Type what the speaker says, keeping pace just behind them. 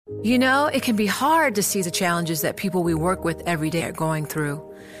You know, it can be hard to see the challenges that people we work with every day are going through.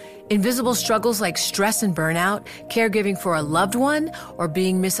 Invisible struggles like stress and burnout, caregiving for a loved one, or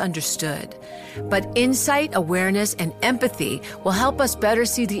being misunderstood. But insight, awareness, and empathy will help us better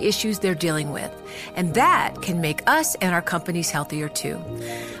see the issues they're dealing with. And that can make us and our companies healthier too.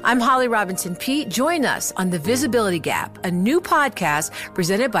 I'm Holly Robinson Peete. Join us on The Visibility Gap, a new podcast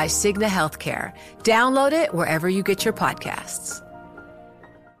presented by Cigna Healthcare. Download it wherever you get your podcasts.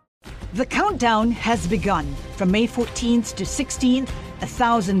 The countdown has begun. From May 14th to 16th,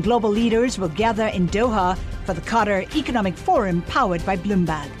 1,000 global leaders will gather in Doha for the Qatar Economic Forum powered by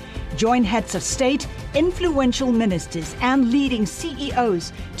Bloomberg. Join heads of state, influential ministers, and leading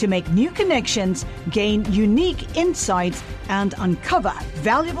CEOs to make new connections, gain unique insights, and uncover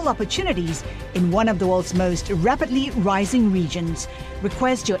valuable opportunities in one of the world's most rapidly rising regions.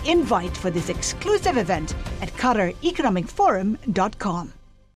 Request your invite for this exclusive event at QatarEconomicForum.com.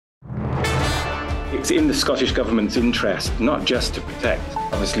 It's in the Scottish Government's interest not just to protect,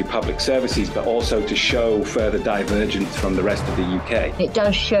 obviously, public services, but also to show further divergence from the rest of the UK. It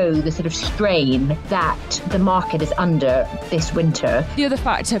does show the sort of strain that the market is under this winter. The other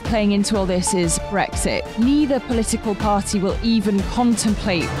factor playing into all this is Brexit. Neither political party will even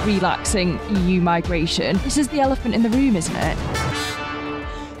contemplate relaxing EU migration. This is the elephant in the room, isn't it?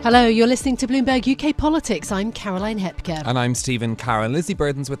 Hello, you're listening to Bloomberg UK Politics. I'm Caroline Hepker. And I'm Stephen Carroll. Lizzie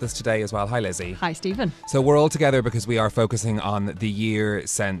Burden's with us today as well. Hi, Lizzie. Hi, Stephen. So we're all together because we are focusing on the year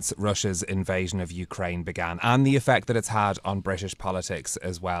since Russia's invasion of Ukraine began and the effect that it's had on British politics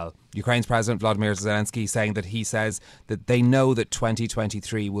as well. Ukraine's President Volodymyr Zelensky saying that he says that they know that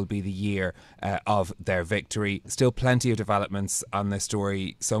 2023 will be the year of their victory. Still plenty of developments on this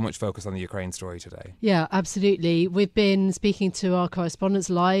story. So much focus on the Ukraine story today. Yeah, absolutely. We've been speaking to our correspondents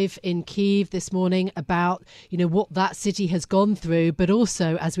live in Kyiv this morning about, what that city has gone through. But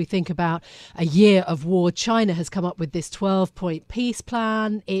also, as we think about a year of war, China has come up with this 12-point peace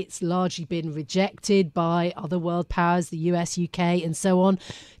plan. It's largely been rejected by other world powers, the US, UK, and so on.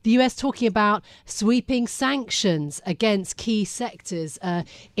 The US talking about sweeping sanctions against key sectors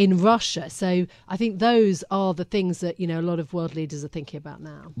in Russia. So I think those are the things that, a lot of world leaders are thinking about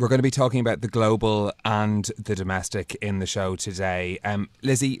now. We're going to be talking about the global and the domestic in the show today.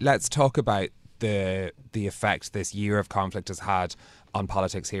 Lizzie, let's talk about the effect this year of conflict has had on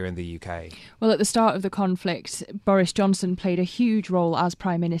politics here in the UK. Well, at the start of the conflict, Boris Johnson played a huge role as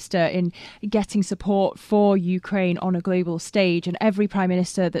Prime Minister in getting support for Ukraine on a global stage, and every Prime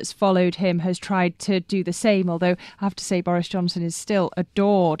Minister that's followed him has tried to do the same, although I have to say Boris Johnson is still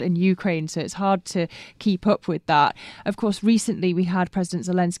adored in Ukraine, so it's hard to keep up with that. Of course, recently we had President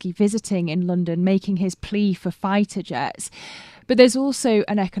Zelensky visiting in London, making his plea for fighter jets. But there's also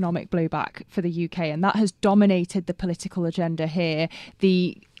an economic blowback for the UK, and that has dominated the political agenda here.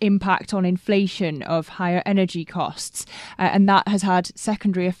 The impact on inflation of higher energy costs, and that has had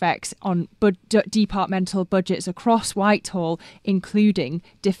secondary effects on departmental budgets across Whitehall, including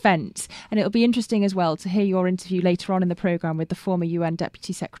defence. And it'll be interesting as well to hear your interview later on in the programme with the former UN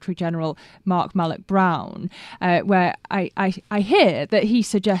Deputy Secretary General Mark Malloch Brown, where I hear that he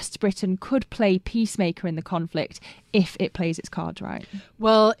suggests Britain could play peacemaker in the conflict if it plays its cards right.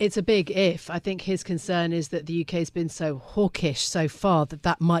 Well, it's a big if. I think his concern is that the UK has been so hawkish so far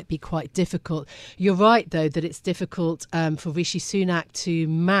that might be quite difficult. You're right, though, that it's difficult for Rishi Sunak to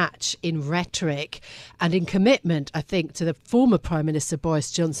match in rhetoric and in commitment, I think, to the former Prime Minister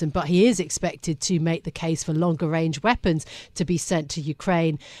Boris Johnson. But he is expected to make the case for longer range weapons to be sent to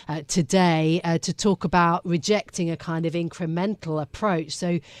Ukraine today, to talk about rejecting a kind of incremental approach.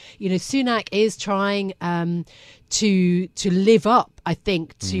 So, Sunak is trying to live up, I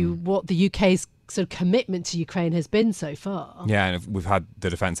think, to what the UK's sort of commitment to Ukraine has been so far. Yeah, and we've had the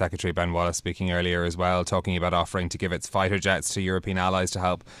Defence Secretary Ben Wallace speaking earlier as well, talking about offering to give its fighter jets to European allies to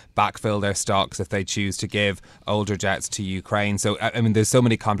help backfill their stocks if they choose to give older jets to Ukraine. So, there's so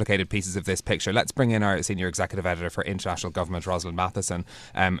many complicated pieces of this picture. Let's bring in our Senior Executive Editor for International Government, Rosalind Matheson.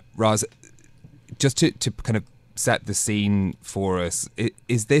 Ros, just to kind of set the scene for us,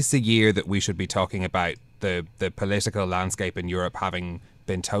 is this a year that we should be talking about the political landscape in Europe having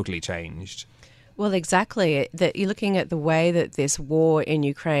been totally changed? Well, exactly. That you're looking at the way that this war in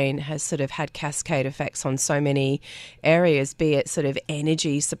Ukraine has sort of had cascade effects on so many areas, be it sort of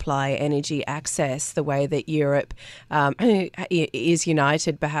energy supply, energy access, the way that Europe is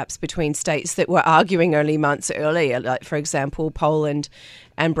united perhaps between states that were arguing only months earlier, like, for example, Poland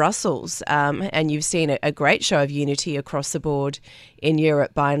and Brussels. And you've seen a great show of unity across the board in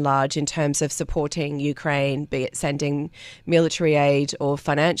Europe, by and large, in terms of supporting Ukraine, be it sending military aid or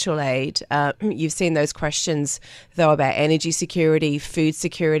financial aid. You've seen those questions, though, about energy security, food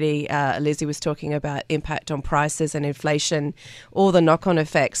security. Lizzie was talking about impact on prices and inflation, all the knock-on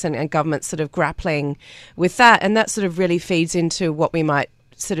effects, and governments sort of grappling with that. And that sort of really feeds into what we might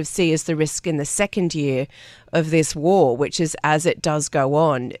sort of see as the risk in the second year of this war, which is, as it does go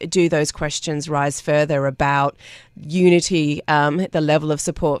on, do those questions rise further about unity, the level of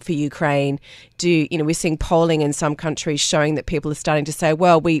support for Ukraine? We're seeing polling in some countries showing that people are starting to say,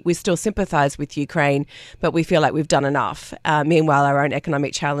 well, we still sympathise with Ukraine, but we feel like we've done enough. Meanwhile, our own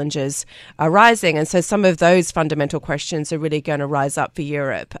economic challenges are rising. And so some of those fundamental questions are really going to rise up for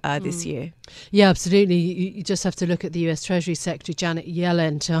Europe this year. Yeah, absolutely. You just have to look at the US Treasury Secretary Janet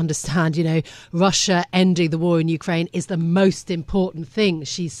Yellen to understand, Russia ending the war in Ukraine is the most important thing,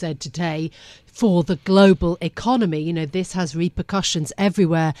 she said today, for the global economy. This has repercussions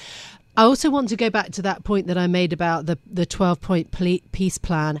everywhere. I also want to go back to that point that I made about the 12-point peace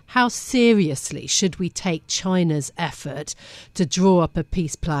plan. How seriously should we take China's effort to draw up a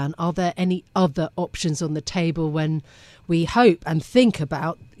peace plan? Are there any other options on the table when we hope and think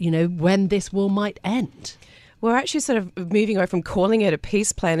about, when this war might end? We're actually sort of moving away from calling it a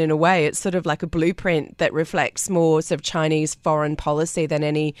peace plan in a way. It's sort of like a blueprint that reflects more sort of Chinese foreign policy than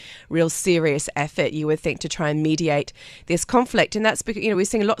any real serious effort, you would think, to try and mediate this conflict. And that's because, we're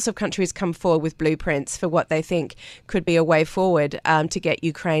seeing lots of countries come forward with blueprints for what they think could be a way forward to get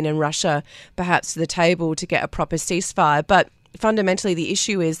Ukraine and Russia perhaps to the table to get a proper ceasefire. But fundamentally, the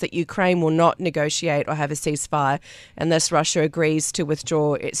issue is that Ukraine will not negotiate or have a ceasefire unless Russia agrees to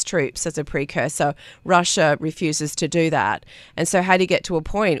withdraw its troops as a precursor. Russia refuses to do that. And so how do you get to a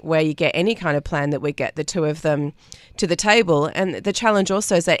point where you get any kind of plan that would get the two of them to the table? And the challenge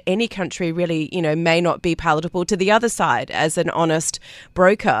also is that any country really, may not be palatable to the other side as an honest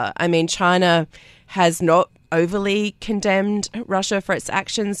broker. I mean, China has not overly condemned Russia for its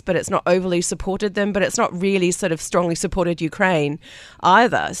actions, but it's not overly supported them, but it's not really sort of strongly supported Ukraine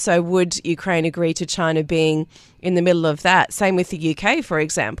either. So would Ukraine agree to China being in the middle of that? Same with the UK, for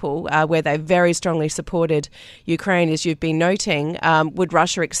example, where they very strongly supported Ukraine, as you've been noting. Would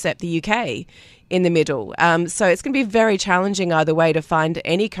Russia accept the UK in the middle? So it's going to be very challenging either way to find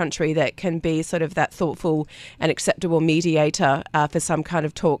any country that can be sort of that thoughtful and acceptable mediator for some kind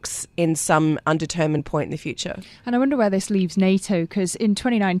of talks in some undetermined point in the future. And I wonder where this leaves NATO, because in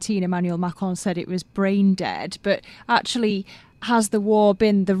 2019 Emmanuel Macron said it was brain dead, but actually has the war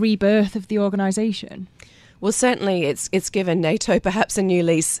been the rebirth of the organisation? Well, certainly it's given NATO perhaps a new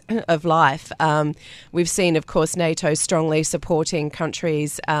lease of life. We've seen, of course, NATO strongly supporting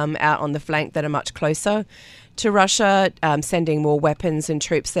countries out on the flank that are much closer to Russia, sending more weapons and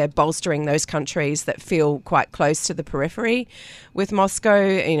troops there, bolstering those countries that feel quite close to the periphery with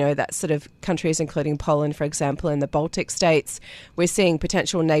Moscow. That sort of countries including Poland, for example, and the Baltic states. We're seeing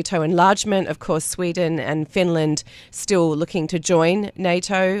potential NATO enlargement. Of course, Sweden and Finland still looking to join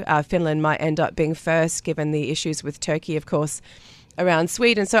NATO. Finland might end up being first, given the issues with Turkey, of course, around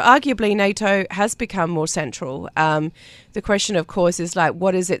Sweden. So arguably NATO has become more central. The question, of course, is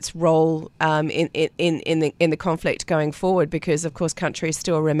what is its role in the conflict going forward? Because, of course, countries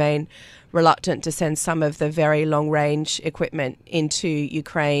still remain reluctant to send some of the very long-range equipment into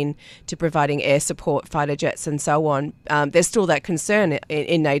Ukraine to providing air support, fighter jets and so on. There's still that concern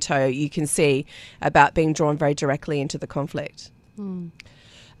in NATO, you can see, about being drawn very directly into the conflict.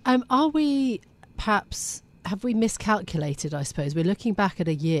 Are we perhaps... Have we miscalculated, I suppose? We're looking back at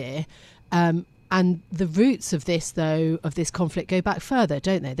a year, and the roots of this conflict go back further,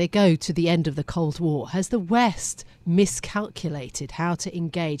 don't they? They go to the end of the Cold War. Has the West miscalculated how to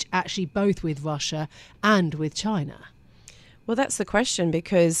engage actually both with Russia and with China? Well, that's the question,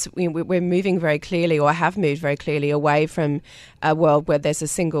 because we're moving very clearly, or have moved very clearly, away from a world where there's a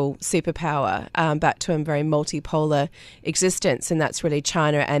single superpower back to a very multipolar existence, and that's really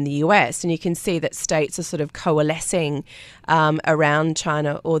China and the US. And you can see that states are sort of coalescing around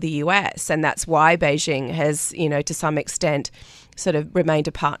China or the US, and that's why Beijing has, to some extent, sort of remained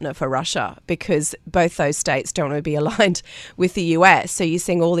a partner for Russia, because both those states don't want to be aligned with the US. So you're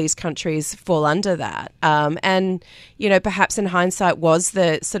seeing all these countries fall under that. And, perhaps in hindsight was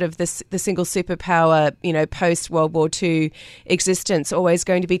the sort of the single superpower, post World War II existence always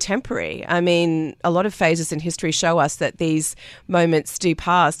going to be temporary. I mean, a lot of phases in history show us that these moments do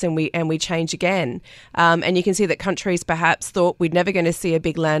pass and we change again. And you can see that countries perhaps thought we're never going to see a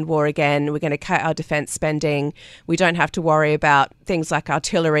big land war again. We're going to cut our defence spending. We don't have to worry about about things like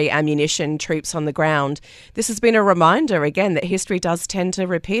artillery, ammunition, troops on the ground, this has been a reminder again that history does tend to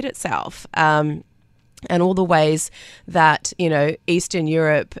repeat itself. And all the ways that, Eastern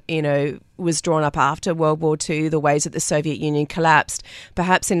Europe, was drawn up after World War II, the ways that the Soviet Union collapsed,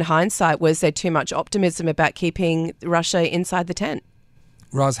 perhaps in hindsight, was there too much optimism about keeping Russia inside the tent?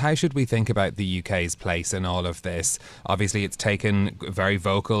 Ros, how should we think about the UK's place in all of this? Obviously, it's taken a very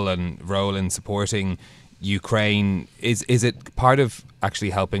vocal role in supporting Ukraine. Is it part of actually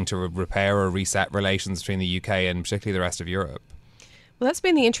helping to repair or reset relations between the UK and particularly the rest of Europe? Well, that's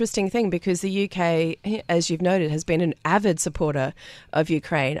been the interesting thing, because the UK, as you've noted, has been an avid supporter of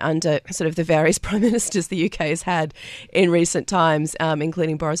Ukraine under sort of the various prime ministers the UK has had in recent times,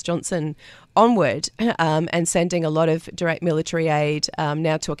 including Boris Johnson onward, and sending a lot of direct military aid,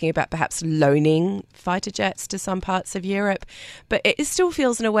 now talking about perhaps loaning fighter jets to some parts of Europe. But it still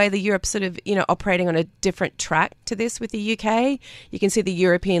feels in a way that Europe's sort of, operating on a different track to this with the UK. You can see the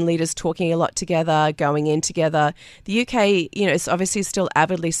European leaders talking a lot together, going in together. The UK, is obviously still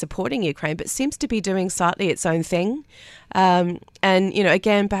avidly supporting Ukraine, but seems to be doing slightly its own thing. And,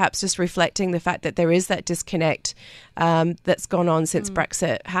 again, perhaps just reflecting the fact that there is that disconnect that's gone on since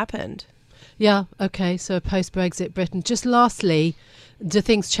Brexit happened. Yeah, okay, so post-Brexit Britain. Just lastly, do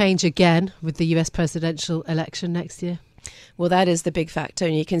things change again with the US presidential election next year? Well, that is the big factor.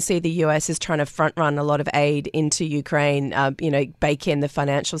 And you can see the US is trying to front run a lot of aid into Ukraine, bake in the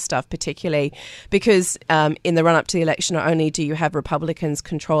financial stuff, particularly because in the run up to the election, not only do you have Republicans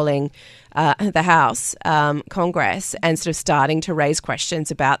controlling the House, Congress, and sort of starting to raise questions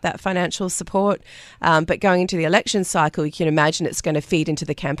about that financial support. But going into the election cycle, you can imagine it's going to feed into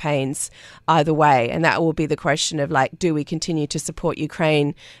the campaigns either way. And that will be the question of, do we continue to support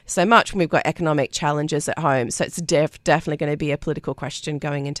Ukraine so much when we've got economic challenges at home? So it's definitely going to be a political question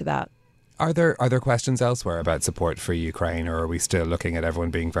going into that. Are there questions elsewhere about support for Ukraine, or are we still looking at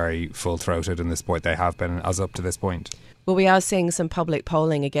everyone being very full-throated in the support they have been as up to this point? Well, we are seeing some public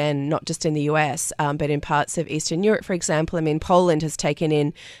polling again, not just in the US, but in parts of Eastern Europe, for example. I mean, Poland has taken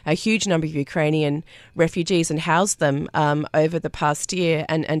in a huge number of Ukrainian refugees and housed them over the past year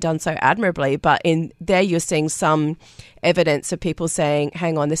and done so admirably. But in there, you're seeing some evidence of people saying,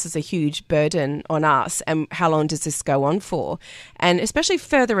 hang on, this is a huge burden on us, and how long does this go on for? And especially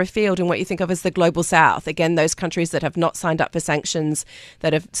further afield in what you think of as the global south, again, those countries that have not signed up for sanctions,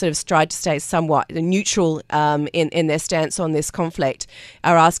 that have sort of tried to stay somewhat neutral in their stance on this conflict,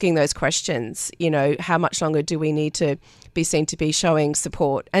 are asking those questions. How much longer do we need to be seen to be showing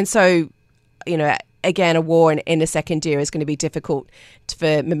support? And so, again, a war in a second year is going to be difficult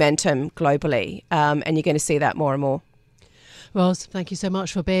for momentum globally, and you're going to see that more and more. Ros, thank you so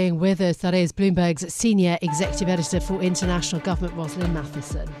much for being with us. That is Bloomberg's Senior Executive Editor for International Government, Rosalind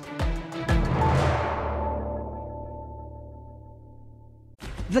Matheson.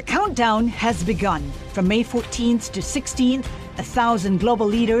 The countdown has begun. From May 14th to 16th, 1,000 global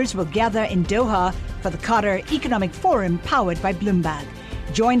leaders will gather in Doha for the Qatar Economic Forum powered by Bloomberg.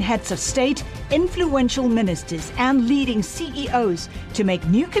 Join heads of state, influential ministers, and leading CEOs to make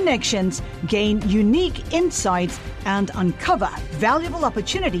new connections, gain unique insights, and uncover valuable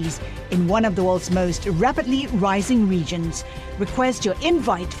opportunities in one of the world's most rapidly rising regions. Request your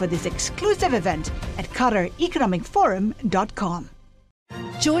invite for this exclusive event at QatarEconomicForum.com.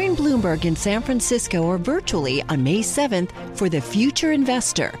 Join Bloomberg in San Francisco or virtually on May 7th for The Future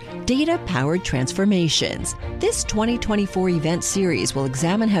Investor, Data-Powered Transformations. This 2024 event series will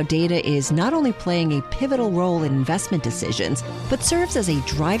examine how data is not only playing a pivotal role in investment decisions, but serves as a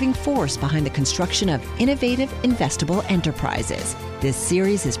driving force behind the construction of innovative, investable enterprises. This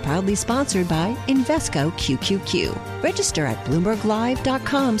series is proudly sponsored by Invesco QQQ. Register at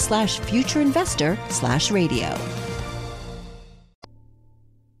BloombergLive.com/futureinvestor/radio.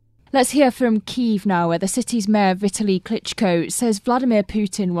 Let's hear from Kyiv now, where the city's mayor Vitaly Klitschko says Vladimir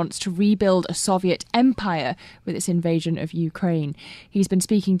Putin wants to rebuild a Soviet empire with its invasion of Ukraine. He's been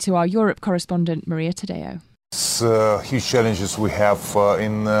speaking to our Europe correspondent Maria Tadeo. Huge challenges we have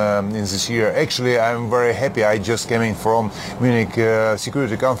in this year. Actually, I'm very happy. I just came in from Munich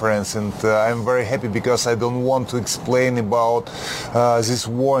Security Conference, and I'm very happy because I don't want to explain about this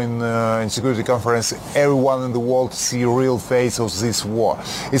war in Security Conference. Everyone in the world see real face of this war.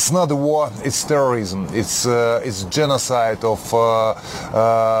 It's not a war. It's terrorism. It's genocide of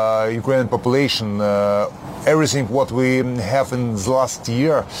Ukrainian population. Everything what we have in the last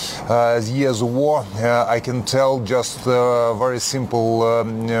year, years of war, I can tell just very simple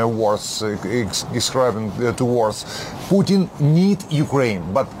words, describing two words. Putin need Ukraine,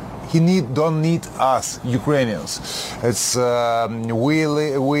 but don't need us, Ukrainians. It's we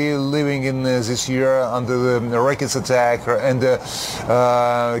living in this year under the rockets attack and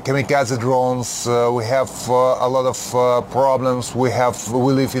kamikaze drones. We have a lot of problems. We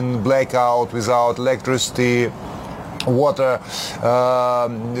live in blackout without electricity, water.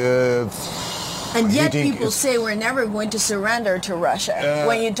 And yet people say we're never going to surrender to Russia.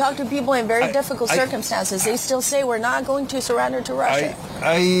 When you talk to people in very difficult circumstances, they still say we're not going to surrender to Russia.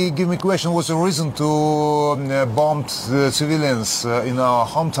 I give me a question, what's the reason to bomb the civilians in our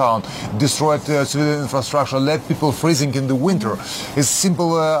hometown, destroy civilian infrastructure, let people freezing in the winter? It's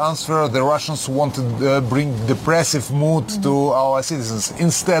simple answer. The Russians want to bring depressive mood to our citizens.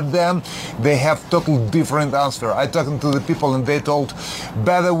 Instead then, they have total different answer. I talked to the people and they told,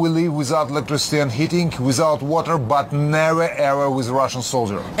 better we live without electricity and heating, without water, but never ever with Russian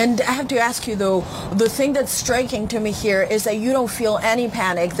soldier. And I have to ask you though, the thing that's striking to me here is that you don't feel any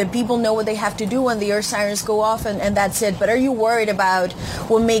panic, that people know what they have to do when the air sirens go off and that's it. But are you worried about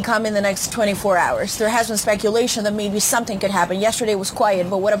what may come in the next 24 hours? There has been speculation that maybe something could happen. Yesterday was quiet,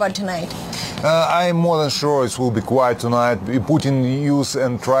 but what about tonight? I'm more than sure it will be quiet tonight. Putin use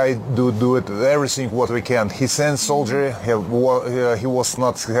and try to do it everything what we can. He sent soldier, he was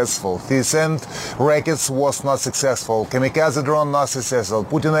not successful. He sent rockets, was not successful. Kamikaze drone, not successful.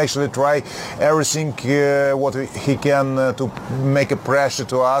 Putin actually try everything what he can to make a pressure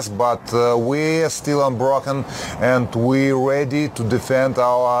to us, but we are still unbroken and we ready to defend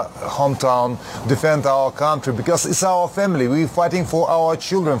our hometown, defend our country, because it's our family. We're fighting for our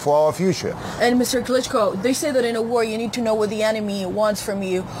children, for our future. And Mr. Klitschko, they say that in a war you need to know what the enemy wants from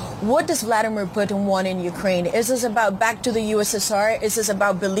you. What does Vladimir Putin want in Ukraine? Is this about back to the USSR? Is this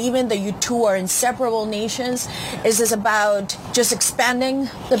about believing that you two are inseparable nations? Is this about just expanding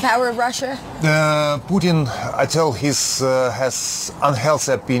the power of Russia? Putin, I tell, has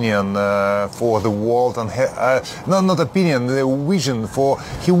unhealthy opinion for the world, and not opinion, the vision for.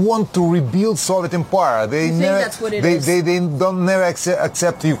 He want to rebuild Soviet Empire. They don't never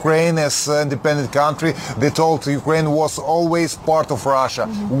accept Ukraine as independent country. They told Ukraine was always part of Russia.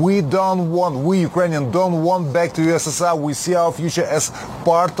 We Ukrainians don't want back to USSR. We see our future as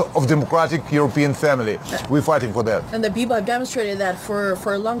part of democratic European family. We're fighting for that. And the people have demonstrated that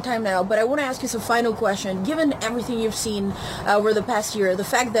for a long time now. But I want to ask you some final question. Given everything you've seen over the past year, the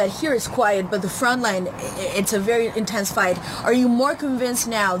fact that here it's quiet, but the front line, it's a very intense fight, are you more convinced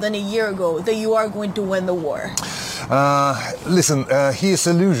now than a year ago that you are going to win the war? Listen, here is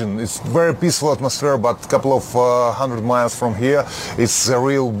illusion. It's very peaceful atmosphere, but a couple of 100 miles from here, it's a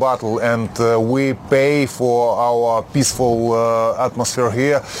real battle, and we pay for our peaceful atmosphere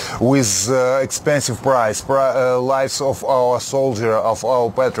here with expensive price, lives of our soldier, of our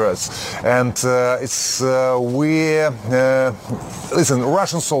patriots, and listen,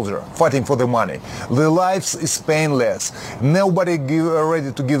 Russian soldier fighting for the money. The lives is painless. Nobody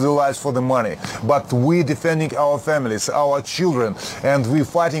ready to give the lives for the money, but we defending our families, our children, and we're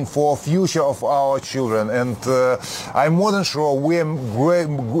fighting for future of our children. And I'm more than sure we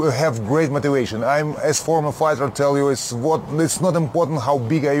have great motivation. I'm, as former fighter, tell you it's not important how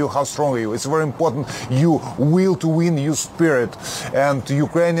big are you, how strong are you. It's very important you will to win, you spirit. And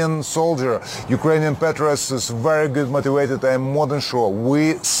Ukrainian soldier, Ukrainian patriots is very good motivated. I'm more than sure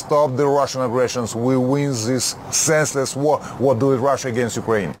we stop the Russian aggressions. We win this senseless war. What do Russia against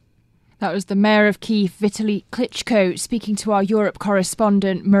Ukraine? That was the Mayor of Kyiv, Vitaly Klitschko, speaking to our Europe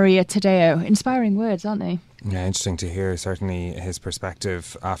correspondent, Maria Tadeo. Inspiring words, aren't they? Yeah, interesting to hear, certainly, his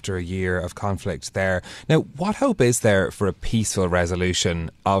perspective after a year of conflict there. Now, what hope is there for a peaceful resolution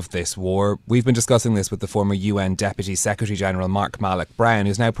of this war? We've been discussing this with the former UN Deputy Secretary General Mark Malloch Brown,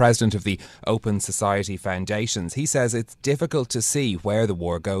 who's now president of the Open Society Foundations. He says it's difficult to see where the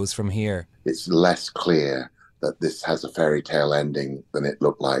war goes from here. It's less clear that this has a fairy tale ending than it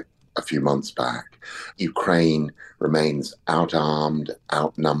looked like a few months back. Ukraine remains outarmed,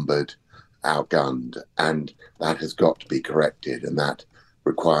 outnumbered, outgunned, and that has got to be corrected, and that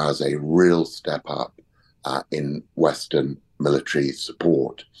requires a real step up in Western military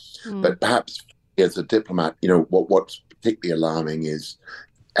support. But perhaps as a diplomat, what's particularly alarming is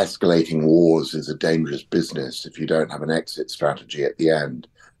escalating wars is a dangerous business if you don't have an exit strategy at the end,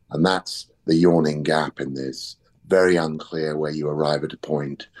 and that's the yawning gap in this. Very unclear where you arrive at a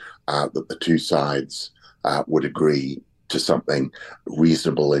point that the two sides would agree to something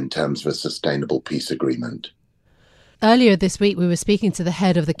reasonable in terms of a sustainable peace agreement. Earlier this week, we were speaking to the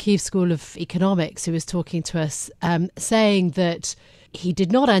head of the Kyiv School of Economics, who was talking to us, saying that he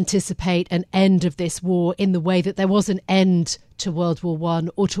did not anticipate an end of this war in the way that there was an end to World War I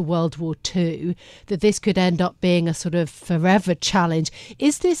or to World War II, that this could end up being a sort of forever challenge.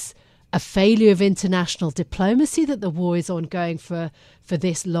 Is this a failure of international diplomacy that the war is ongoing for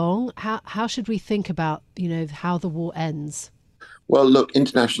this long? How should we think about, how the war ends? Well, look,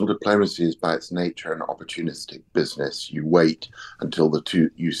 international diplomacy is by its nature an opportunistic business. You wait until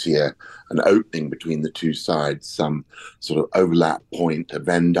you see an opening between the two sides, some sort of overlap point, a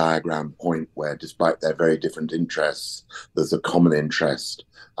Venn diagram point where, despite their very different interests, there's a common interest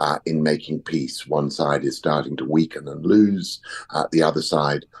in making peace. One side is starting to weaken and lose. The other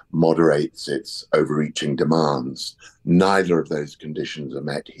side moderates its overreaching demands. Neither of those conditions are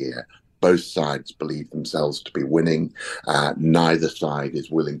met here. Both sides believe themselves to be winning. Neither side is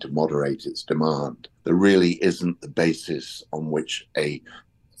willing to moderate its demand. There really isn't the basis on which a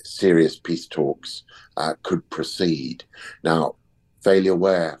serious peace talks could proceed. Now, failure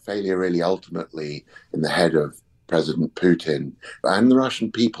where? Failure really ultimately in the head of President Putin and the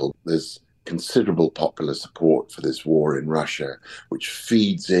Russian people. There's considerable popular support for this war in Russia, which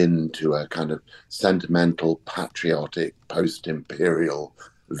feeds into a kind of sentimental, patriotic, post-imperial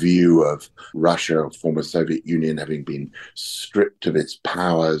view of Russia, former Soviet Union, having been stripped of its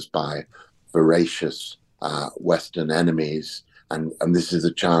powers by voracious Western enemies. And this is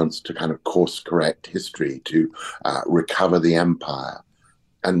a chance to kind of course correct history, to recover the empire.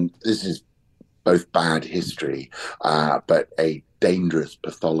 And this is both bad history, but a dangerous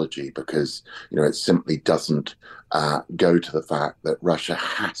pathology, because it simply doesn't go to the fact that Russia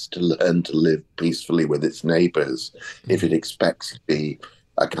has to learn to live peacefully with its neighbors if it expects to be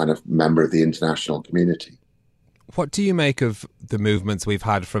a kind of member of the international community. What do you make of the movements we've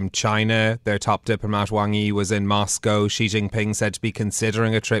had from China? Their top diplomat Wang Yi was in Moscow. Xi Jinping said to be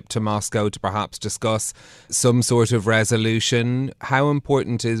considering a trip to Moscow to perhaps discuss some sort of resolution. How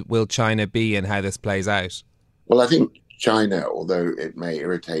important will China be in how this plays out? Well, I think China, although it may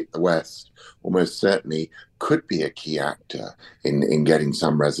irritate the West, almost certainly could be a key actor in getting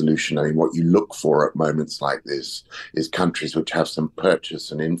some resolution. I mean, what you look for at moments like this is countries which have some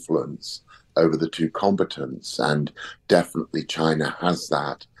purchase and influence over the two combatants, and definitely China has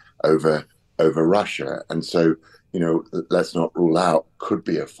that over Russia. And so, let's not rule out could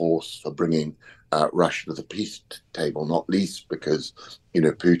be a force for bringing Russia to the peace table, not least because,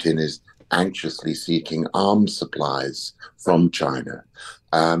 Putin is anxiously seeking arms supplies from China.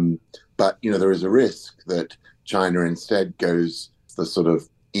 But, there is a risk that China instead goes the sort of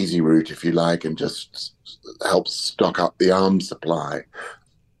easy route, if you like, and just helps stock up the arms supply.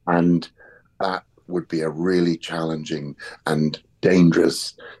 And that would be a really challenging and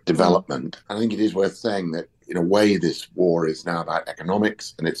dangerous development. I think it is worth saying that, in a way, this war is now about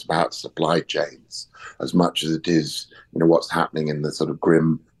economics and it's about supply chains as much as it is, what's happening in the sort of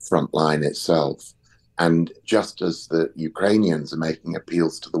grim front line itself. And just as the Ukrainians are making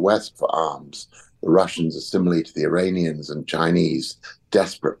appeals to the West for arms, the Russians are similarly to the Iranians and Chinese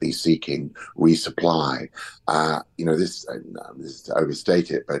desperately seeking resupply. This is to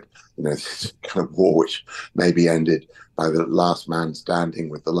overstate it, but this kind of war which may be ended by the last man standing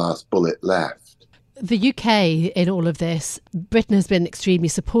with the last bullet left. The UK in all of this, Britain has been extremely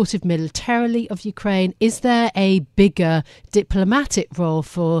supportive militarily of Ukraine. Is there a bigger diplomatic role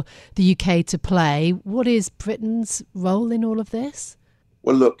for the UK to play? What is Britain's role in all of this?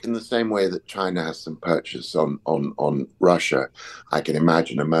 Well, look, in the same way that China has some purchase on Russia, I can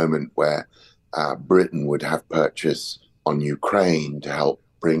imagine a moment where Britain would have purchase on Ukraine to help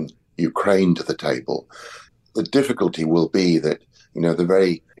bring Ukraine to the table. The difficulty will be that, the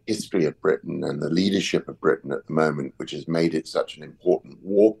very history of Britain and the leadership of Britain at the moment, which has made it such an important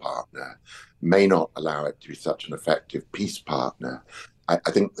war partner, may not allow it to be such an effective peace partner. I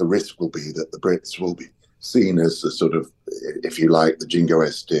think the risk will be that the Brits will be seen as the sort of, if you like, the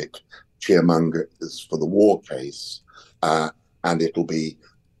jingoistic cheermongers for the war case, and it'll be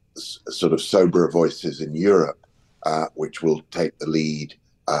sort of soberer voices in Europe which will take the lead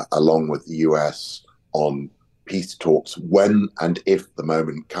along with the US on peace talks when and if the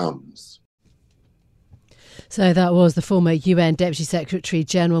moment comes. So that was the former UN Deputy Secretary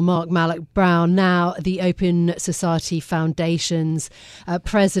General Mark Malloch Brown, now the Open Society Foundation's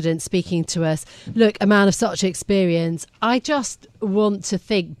president, speaking to us. Look, a man of such experience. I just want to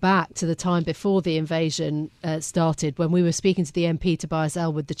think back to the time before the invasion started, when we were speaking to the MP Tobias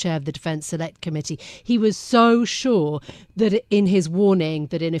Ellwood, the chair of the Defence Select Committee. He was so sure that in his warning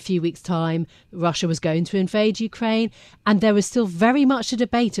that in a few weeks' time Russia was going to invade Ukraine, and there was still very much a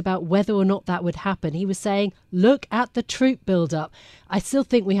debate about whether or not that would happen. He was saying, look at the troop build-up. I still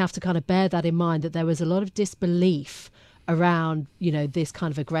think we have to kind of bear that in mind, that there was a lot of disbelief around, this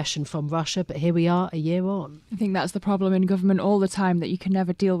kind of aggression from Russia. But here we are a year on. I think that's the problem in government all the time, that you can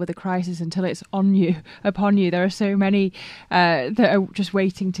never deal with a crisis until it's upon you. There are so many that are just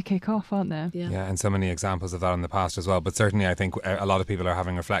waiting to kick off, aren't there? Yeah, and so many examples of that in the past as well. But certainly I think a lot of people are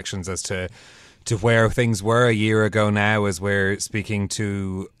having reflections as to where things were a year ago now, as we're speaking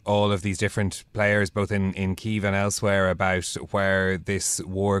to all of these different players, both in Kyiv and elsewhere, about where this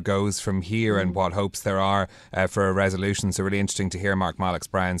war goes from here and what hopes there are for a resolution. So really interesting to hear Mark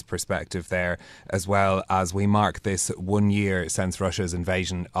Mallox-Brown's perspective there, as well as we mark this 1 year since Russia's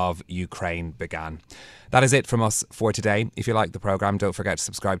invasion of Ukraine began. That is it from us for today. If you like the programme, don't forget to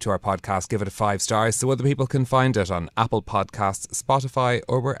subscribe to our podcast, give it a 5 stars so other people can find it on Apple Podcasts, Spotify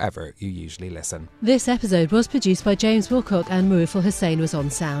or wherever you usually listen. This episode was produced by James Wilcock and Marufal Hussain was on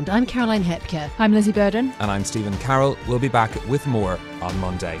sound. I'm Caroline Hepker. I'm Lizzie Burden. And I'm Stephen Carroll. We'll be back with more on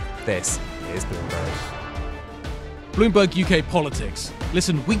Monday. This is Bloomberg. Bloomberg UK Politics.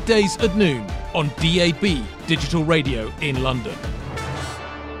 Listen weekdays at noon on DAB Digital Radio in London.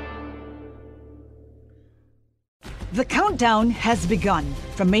 The countdown has begun.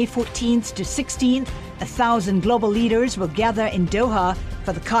 From May 14th to 16th, 1,000 global leaders will gather in Doha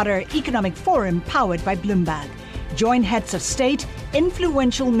for the Qatar Economic Forum powered by Bloomberg. Join heads of state,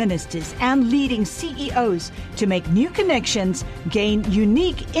 influential ministers, and leading CEOs to make new connections, gain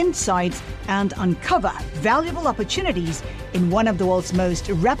unique insights, and uncover valuable opportunities in one of the world's most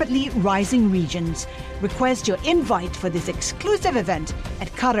rapidly rising regions. Request your invite for this exclusive event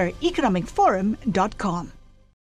at QatarEconomicForum.com.